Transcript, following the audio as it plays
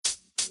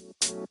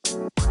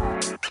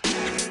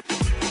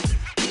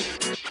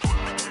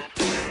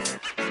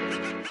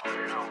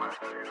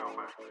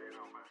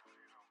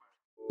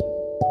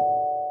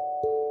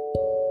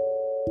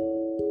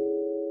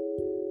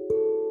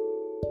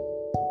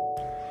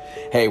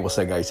Hey, what's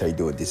up, guys? How you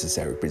doing? This is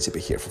Eric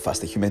Principe here for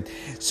Faster Human.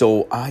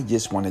 So I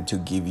just wanted to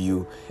give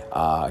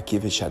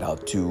a shout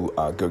out to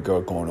Good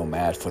Girl Going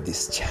Nomad for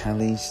this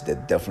challenge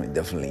that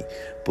definitely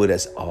put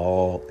us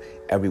all,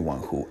 everyone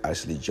who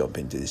actually jumped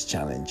into this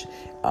challenge,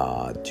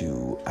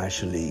 to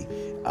actually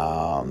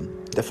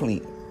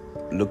definitely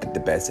look at the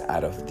best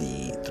out of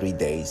the 3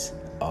 days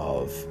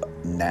of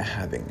not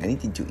having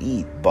anything to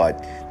eat,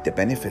 but the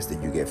benefits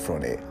that you get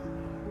from it.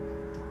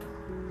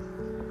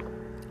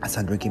 As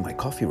I'm drinking my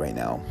coffee right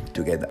now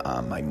to get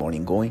my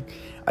morning going,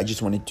 I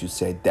just wanted to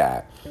say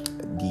that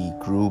the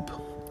group,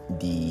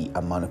 the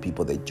amount of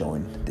people that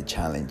joined the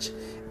challenge,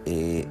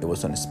 it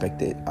was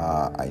unexpected.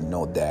 I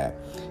know that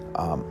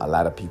a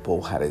lot of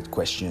people had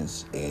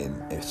questions,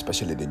 and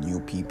especially the new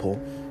people.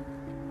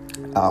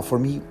 For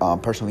me,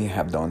 personally, I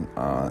have done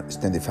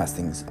extended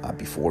fastings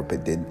before,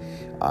 but then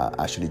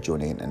actually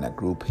joining in a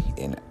group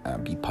and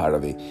be part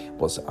of it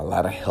was a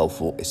lot of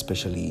helpful,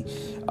 especially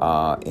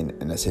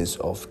in a sense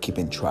of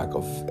keeping track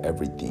of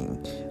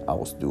everything I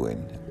was doing.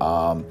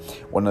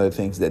 One of the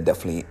things that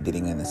definitely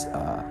didn't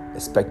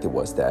expect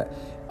was that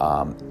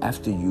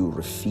after you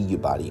refeed your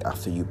body,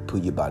 after you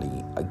put your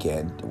body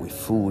again with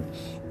food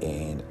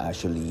and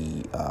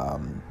actually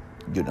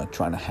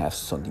trying to have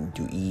something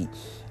to eat,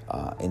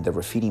 in the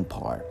refeeding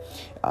part,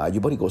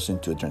 your body goes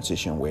into a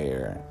transition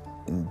where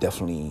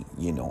definitely,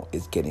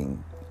 it's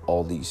getting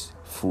all these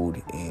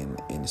food in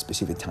a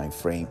specific time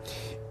frame.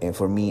 And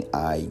for me,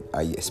 I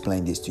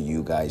explained this to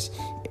you guys.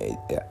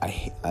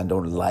 I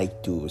don't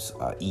like to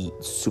eat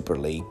super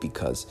late,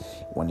 because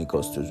when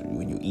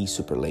you eat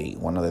super late,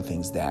 one of the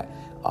things that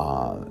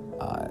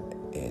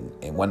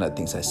and one of the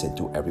things I said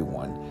to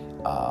everyone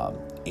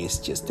is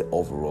just the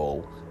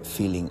overall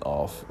feeling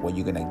of what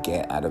you're gonna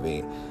get out of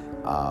it.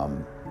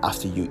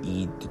 After you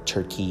eat the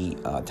turkey,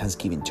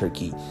 Thanksgiving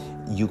turkey,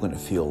 you're gonna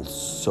feel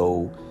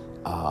so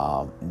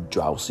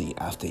drowsy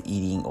after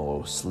eating,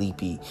 or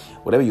sleepy,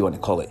 whatever you want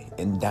to call it.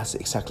 And that's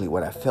exactly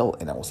what I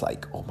felt. And I was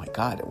like, oh my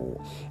God,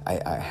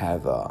 I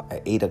have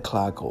at 8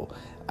 o'clock, or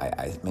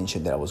I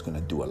mentioned that I was going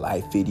to do a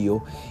live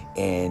video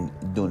and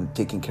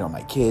taking care of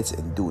my kids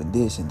and doing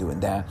this and doing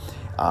that.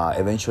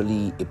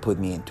 Eventually, it put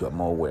me into a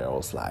mode where I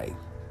was like,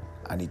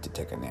 I need to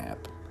take a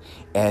nap.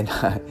 And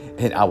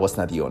I was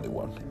not the only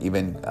one.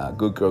 Even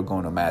Good Girl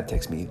Going Nomad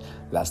texted me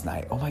last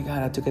night. Oh my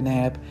God, I took a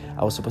nap.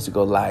 I was supposed to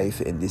go live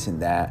and this and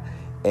that.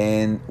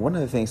 And one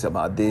of the things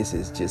about this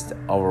is just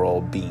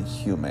overall being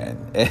human.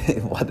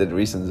 And one of the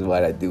reasons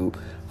why I do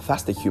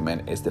Faster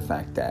Human is the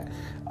fact that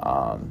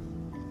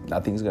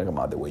nothing's going to come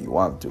out the way you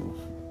want to.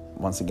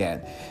 Once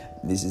again,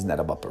 this is not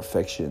about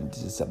perfection.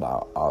 This is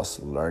about us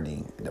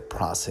learning the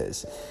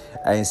process.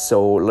 And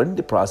so learning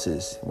the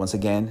process, once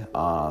again,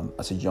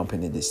 as I jump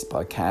into this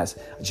podcast,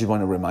 I just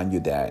want to remind you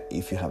that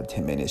if you have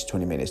 10 minutes,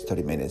 20 minutes,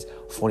 30 minutes,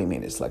 40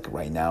 minutes, like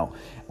right now,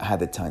 I had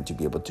the time to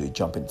be able to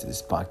jump into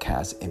this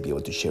podcast and be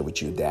able to share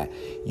with you that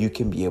you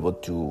can be able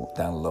to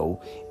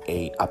download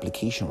a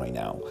application right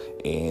now.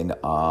 And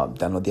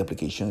download the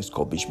application. It's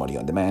called Beachbody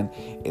On Demand.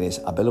 It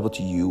is available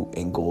to you,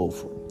 and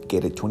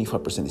get a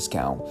 25%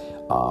 discount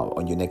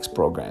on your next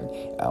program.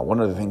 One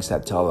of the things I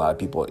tell a lot of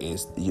people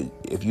is,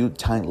 if you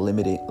time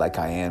limited like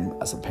I am,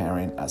 as a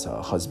parent, as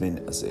a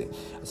husband, as a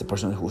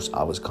person who's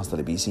always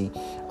constantly busy,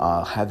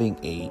 having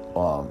a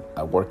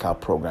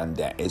workout program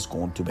that is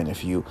going to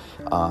benefit you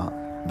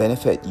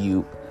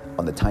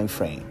on the time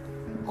frame,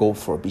 go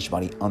for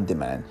Beachbody On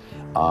Demand.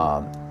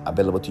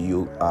 Available to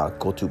you.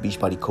 Go to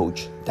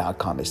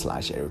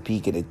beachbodycoach.com/RP.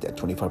 Get it at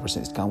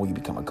 25% discount when you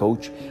become a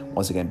coach.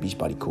 Once again,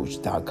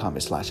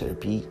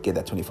 beachbodycoach.com/RP. Get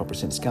that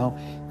 25% discount.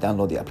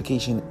 Download the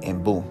application,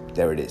 and boom,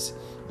 there it is.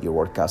 Your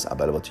workouts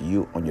available to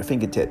you on your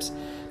fingertips.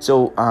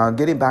 So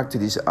getting back to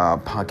this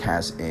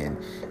podcast and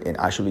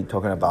actually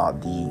talking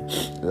about the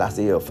last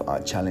day of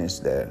challenge,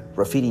 the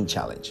refeeding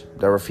challenge.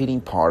 The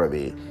refeeding part of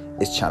it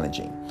is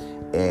challenging.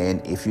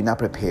 And if you're not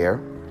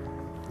prepared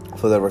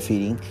for the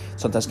refeeding,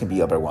 sometimes can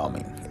be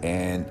overwhelming.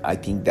 And I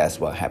think that's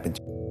what happened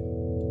to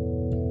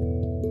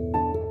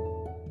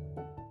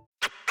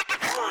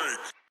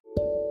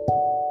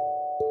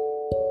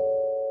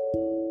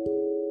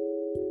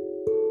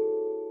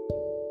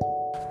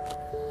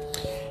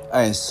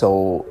And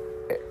so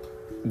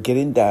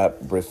getting that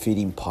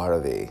refeeding part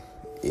of it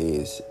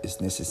is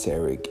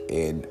necessary.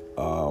 And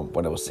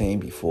what I was saying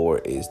before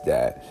is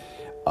that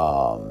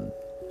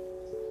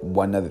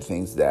one of the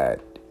things that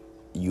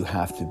you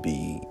have to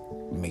be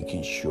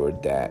making sure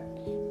that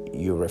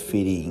your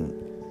refeeding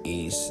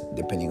is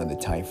depending on the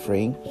time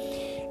frame,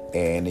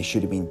 and it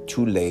shouldn't be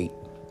too late,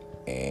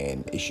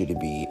 and it should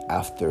be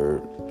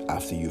after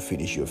you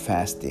finish your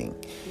fasting.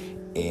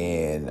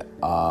 And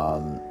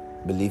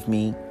believe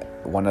me,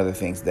 one of the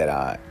things that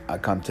I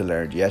come to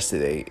learn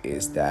yesterday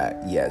is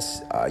that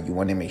yes, you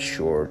want to make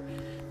sure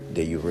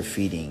that your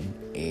refeeding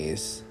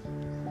is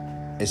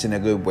in a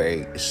good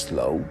way,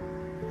 slow,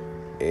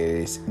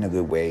 is in a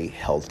good way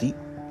healthy.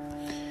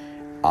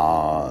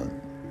 I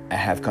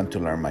have come to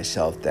learn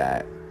myself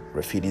that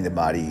refeeding the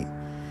body,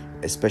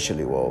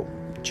 especially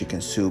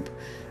chicken soup,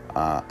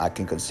 I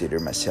can consider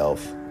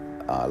myself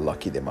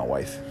lucky that my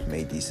wife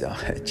made this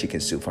chicken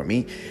soup for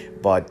me.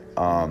 But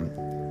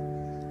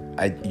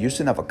I used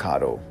an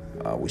avocado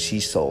with sea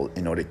salt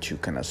in order to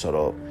kind of sort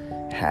of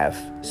have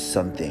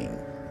something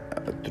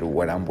through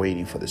when I'm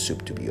waiting for the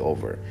soup to be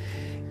over.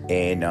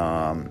 And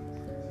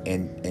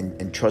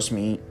trust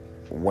me,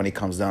 when it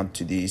comes down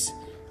to this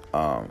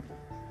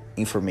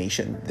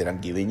information that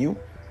I'm giving you,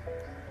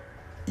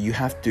 you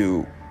have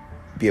to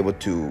be able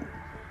to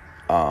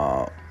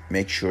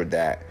make sure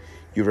that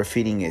your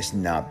refeeding is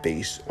not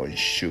based on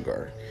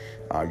sugar.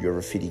 Your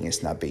refeeding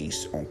is not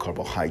based on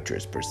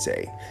carbohydrates per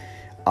se.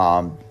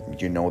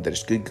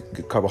 There's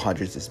good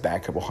carbohydrates, there's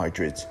bad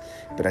carbohydrates,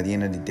 but at the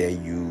end of the day,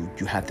 you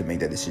have to make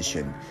that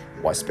decision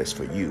what's best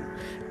for you.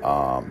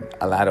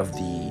 A lot of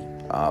the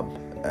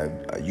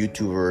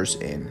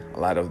YouTubers and a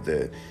lot of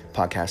the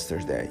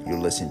podcasters that you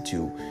listen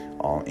to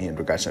in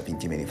regards of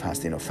intermittent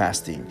fasting or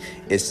fasting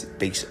is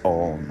based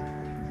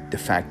on the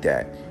fact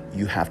that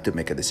you have to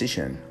make a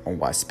decision on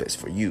what's best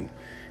for you.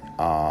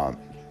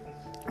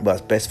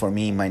 What's best for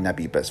me might not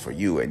be best for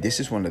you. And this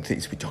is one of the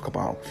things we talk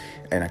about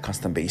on a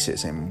constant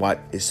basis. And what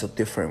is so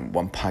different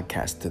one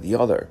podcast to the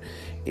other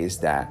is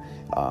that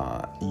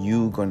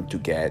you're going to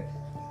get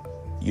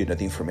the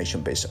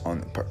information based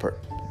on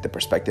the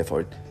perspective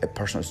of a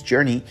person's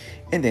journey,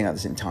 and then at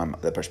the same time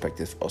the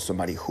perspective of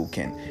somebody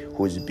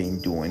who's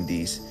been doing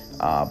this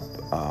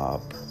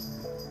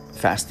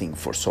fasting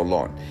for so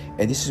long.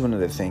 And this is one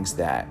of the things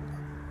that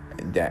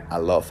I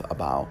love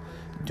about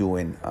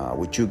doing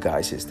with you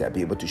guys, is that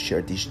be able to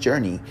share this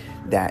journey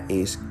that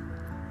is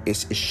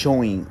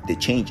showing the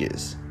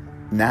changes,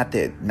 not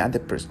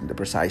the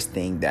precise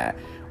thing that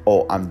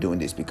I'm doing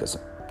this because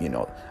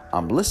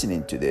I'm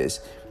listening to this,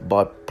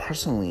 but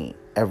personally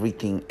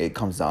everything it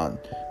comes down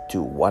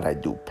to what I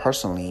do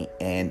personally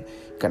and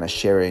kind of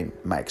sharing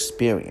my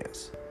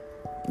experience.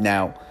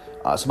 Now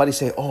somebody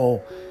say,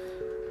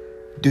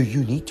 do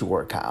you need to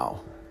work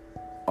out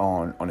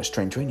on a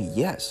strength training?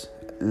 Yes.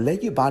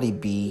 Let your body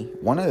be.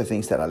 One of the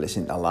things that I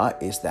listen a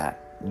lot is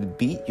that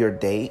beat your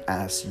day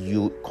as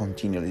you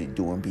continually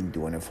been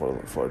doing it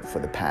for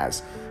the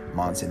past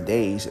months and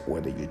days,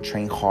 whether you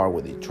train hard,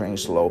 whether you train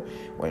slow,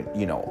 when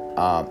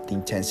the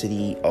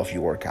intensity of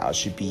your workout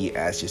should be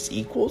as just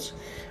equals,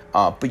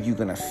 but you're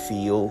gonna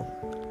feel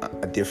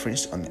a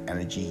difference on the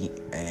energy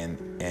and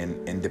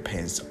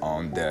depends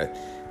on the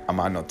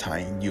amount of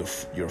time you're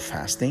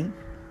fasting.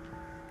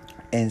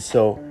 And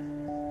so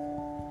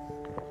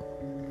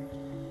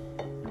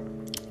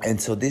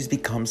this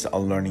becomes a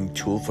learning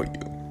tool for you.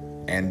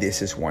 And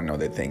this is one of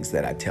the things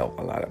that I tell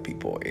a lot of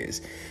people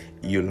is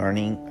you're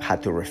learning how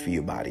to refeed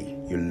your body.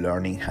 You're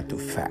learning how to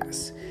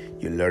fast.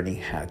 You're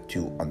learning how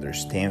to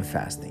understand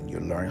fasting.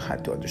 You learn how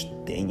to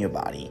understand your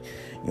body.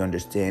 You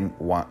understand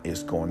what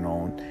is going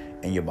on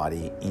in your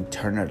body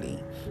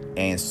internally.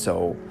 And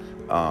so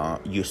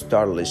you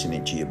start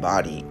listening to your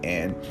body.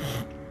 And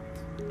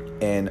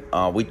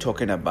we're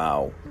talking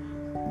about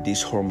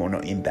this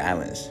hormonal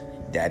imbalance,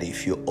 that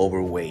if you're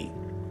overweight,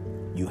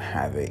 you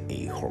have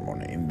a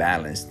hormonal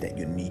imbalance that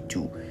you need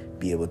to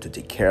be able to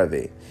take care of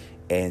it.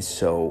 And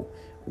so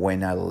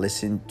when I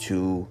listen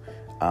to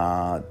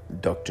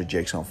Dr.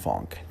 Jason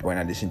Funk, when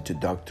I listen to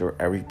Dr.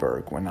 Eric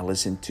Berg, when I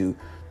listen to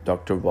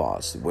Dr.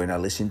 Voss, when I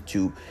listen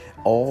to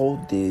all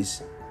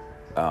this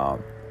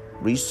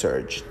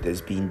research that's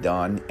being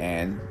done,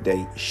 and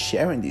they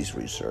sharing this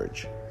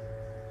research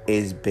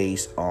is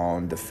based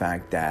on the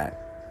fact that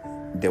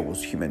there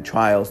was human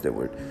trials, there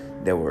were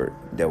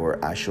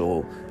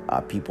actual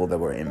people that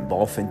were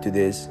involved into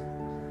this,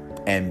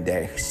 and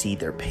they see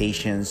their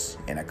patients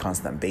on a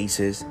constant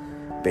basis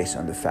based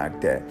on the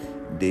fact that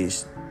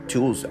these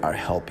tools are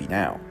helping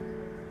out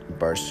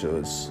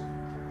versus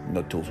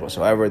no tools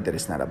whatsoever that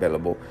is not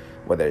available,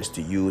 whether it's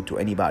to you, to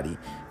anybody.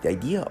 The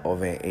idea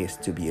of it is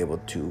to be able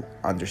to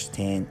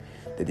understand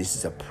that this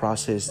is a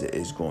process that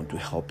is going to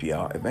help you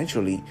out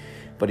eventually,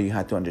 but you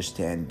have to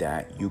understand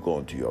that you go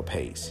into your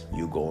pace,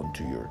 you go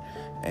into your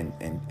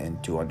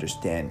and to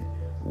understand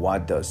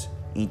what does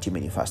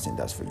intermittent fasting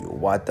does for you,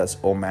 what does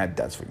OMAD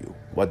does for you,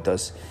 what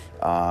does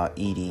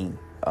eating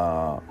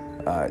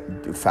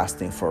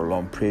fasting for a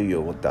long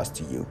period does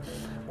to you.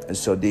 And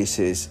so this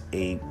is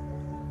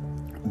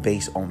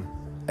based on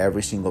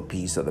every single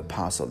piece of the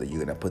puzzle that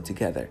you're going to put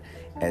together,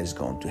 and it's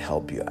going to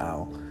help you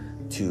out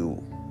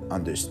to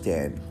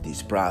understand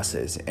this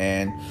process.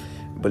 And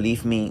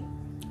believe me,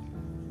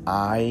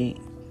 I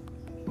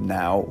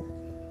now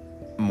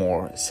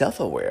more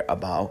self-aware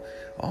about,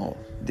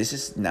 this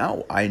is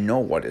now I know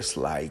what it's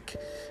like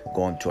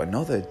going to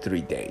another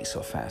 3 days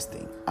of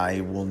fasting.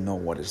 I will know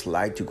what it's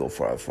like to go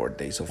for 4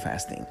 days of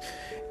fasting.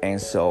 And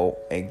so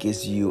it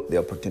gives you the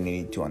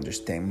opportunity to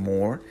understand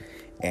more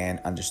and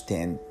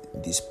understand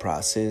this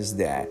process,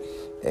 that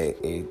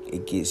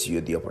it gives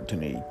you the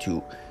opportunity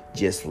to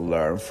just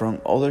learn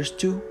from others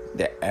too,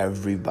 that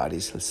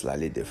everybody's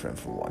slightly different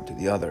from one to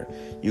the other.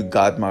 Your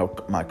gut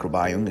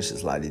microbiome is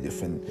slightly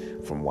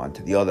different from one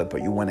to the other,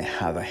 but you want to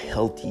have a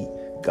healthy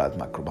gut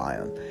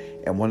microbiome.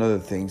 And one of the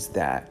things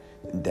that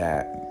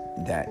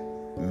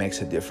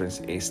makes a difference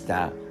is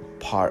that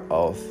part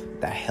of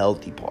the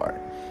healthy part.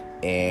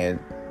 And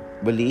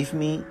believe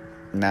me,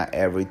 not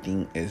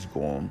everything is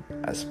going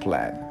as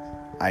planned.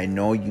 I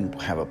know you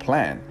have a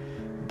plan,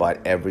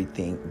 but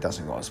everything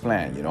doesn't go as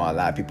planned. A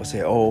lot of people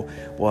say, oh,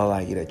 well,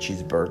 I eat a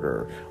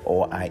cheeseburger,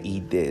 or I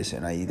eat this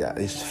and I eat that.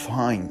 It's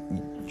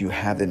fine. You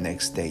have the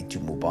next day to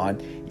move on.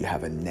 You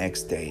have a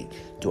next day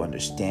to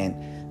understand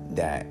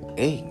that,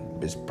 hey,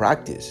 it's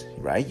practice,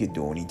 right? You're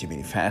doing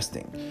intermittent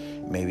fasting.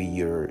 Maybe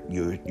you're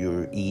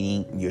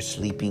eating, you're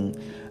sleeping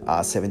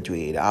 7 to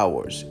 8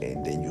 hours,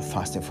 and then you're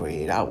fasting for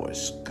 8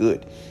 hours.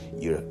 Good.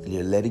 You're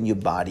letting your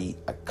body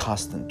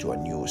accustomed to a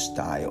new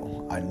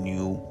style, a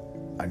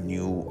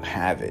new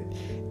habit,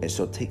 and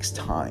so it takes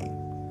time,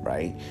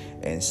 right?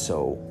 And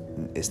so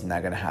it's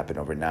not gonna happen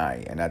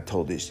overnight. And I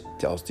tell this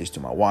to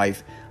my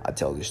wife, I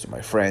tell this to my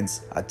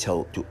friends, I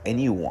tell to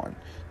anyone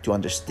to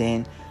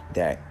understand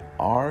that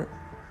our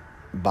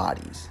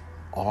bodies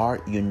are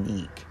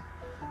unique,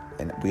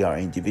 and we are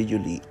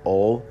individually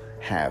all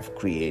have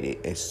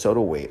created a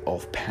subtle way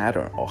of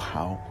pattern of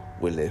how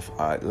we live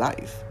our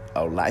life,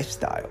 our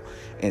lifestyle.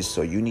 And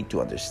so you need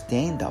to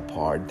understand that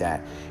part,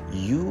 that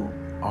you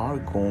are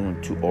going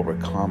to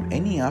overcome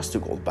any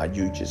obstacle, but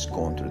you're just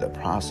going through the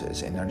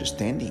process and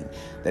understanding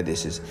that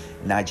this is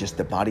not just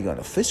the body on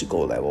a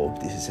physical level,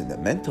 this is in the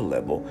mental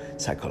level,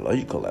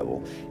 psychological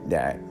level,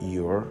 that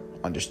you're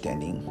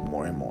understanding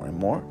more and more and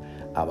more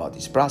about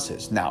this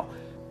process. Now,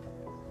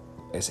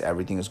 is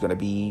everything is going to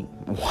be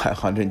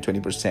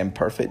 120%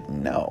 perfect?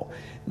 No,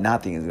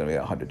 nothing is going to be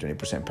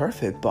 120%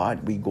 perfect,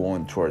 but we're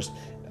going towards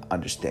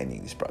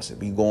understanding this process.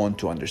 We're going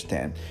to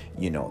understand,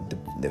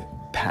 the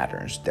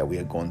patterns that we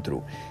are going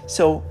through.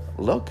 So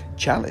look,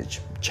 challenge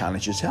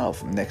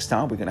yourself. Next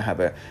time we're going to have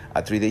a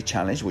 3-day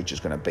challenge, which is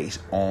going to base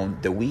on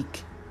the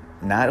week,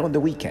 not on the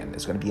weekend.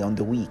 It's going to be on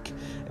the week.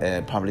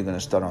 Probably going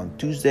to start on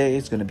Tuesday.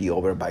 It's going to be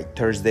over by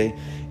Thursday,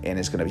 and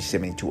it's going to be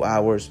 72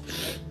 hours.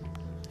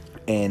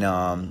 And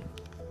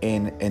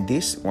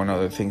this, one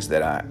of the things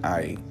that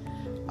I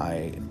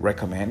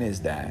recommend is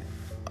that,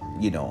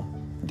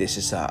 this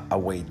is a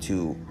way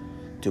to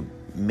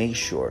make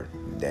sure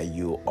that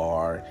you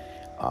are,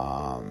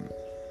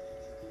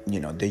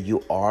 that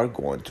you are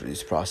going through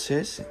this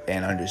process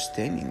and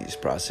understanding this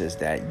process,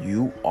 that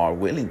you are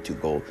willing to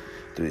go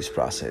through this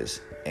process,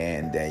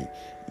 and that,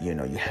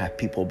 you have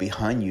people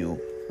behind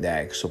you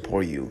that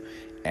support you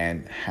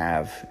and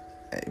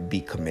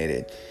be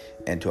committed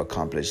and to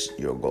accomplish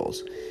your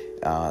goals.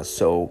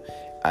 So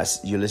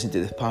as you listen to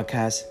this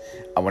podcast,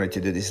 I wanted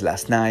to do this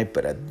last night,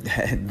 but I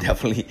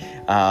definitely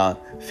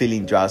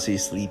feeling drowsy,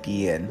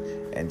 sleepy, and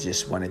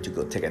just wanted to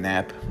go take a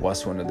nap.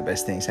 Was one of the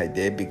best things I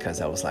did, because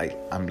I was like,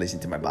 I'm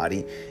listening to my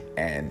body,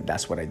 and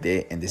that's what I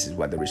did. And this is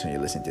the reason you're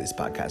listening to this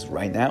podcast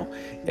right now.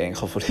 And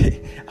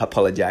hopefully, I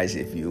apologize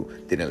if you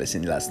didn't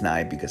listen last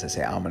night, because I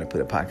said I'm going to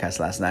put a podcast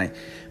last night.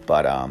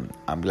 But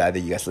I'm glad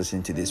that you guys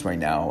listening to this right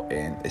now,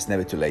 and it's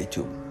never too late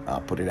to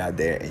put it out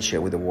there and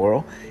share with the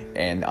world.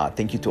 And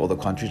thank you to all the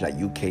countries like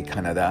UK,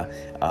 Canada,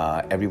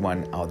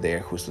 everyone out there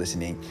who's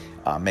listening,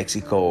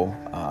 Mexico,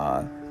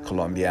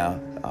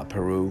 Colombia,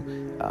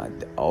 Peru,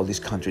 all these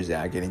countries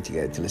that are getting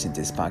together to listen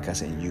to this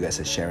podcast, and you guys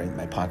are sharing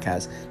my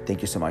podcast.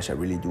 Thank you so much. I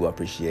really do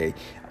appreciate,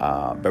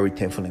 very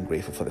thankful and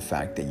grateful for the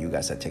fact that you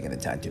guys are taking the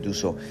time to do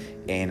so.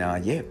 And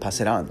pass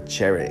it on,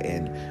 share it,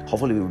 and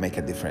hopefully we will make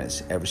a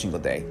difference every single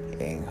day,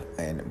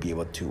 and be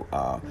able to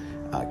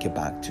get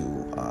back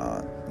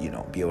to,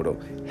 be able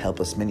to help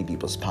as many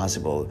people as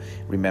possible.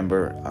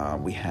 Remember,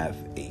 we have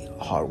a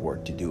hard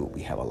work to do.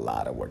 We have a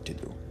lot of work to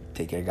do.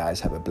 Take care, guys.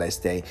 Have a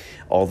blessed day.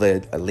 All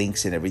the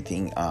links and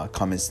everything,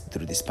 comments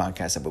through this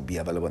podcast will be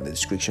available in the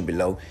description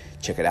below.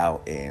 Check it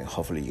out, and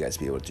hopefully you guys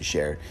be able to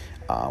share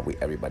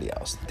with everybody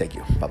else. Thank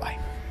you. Bye-bye.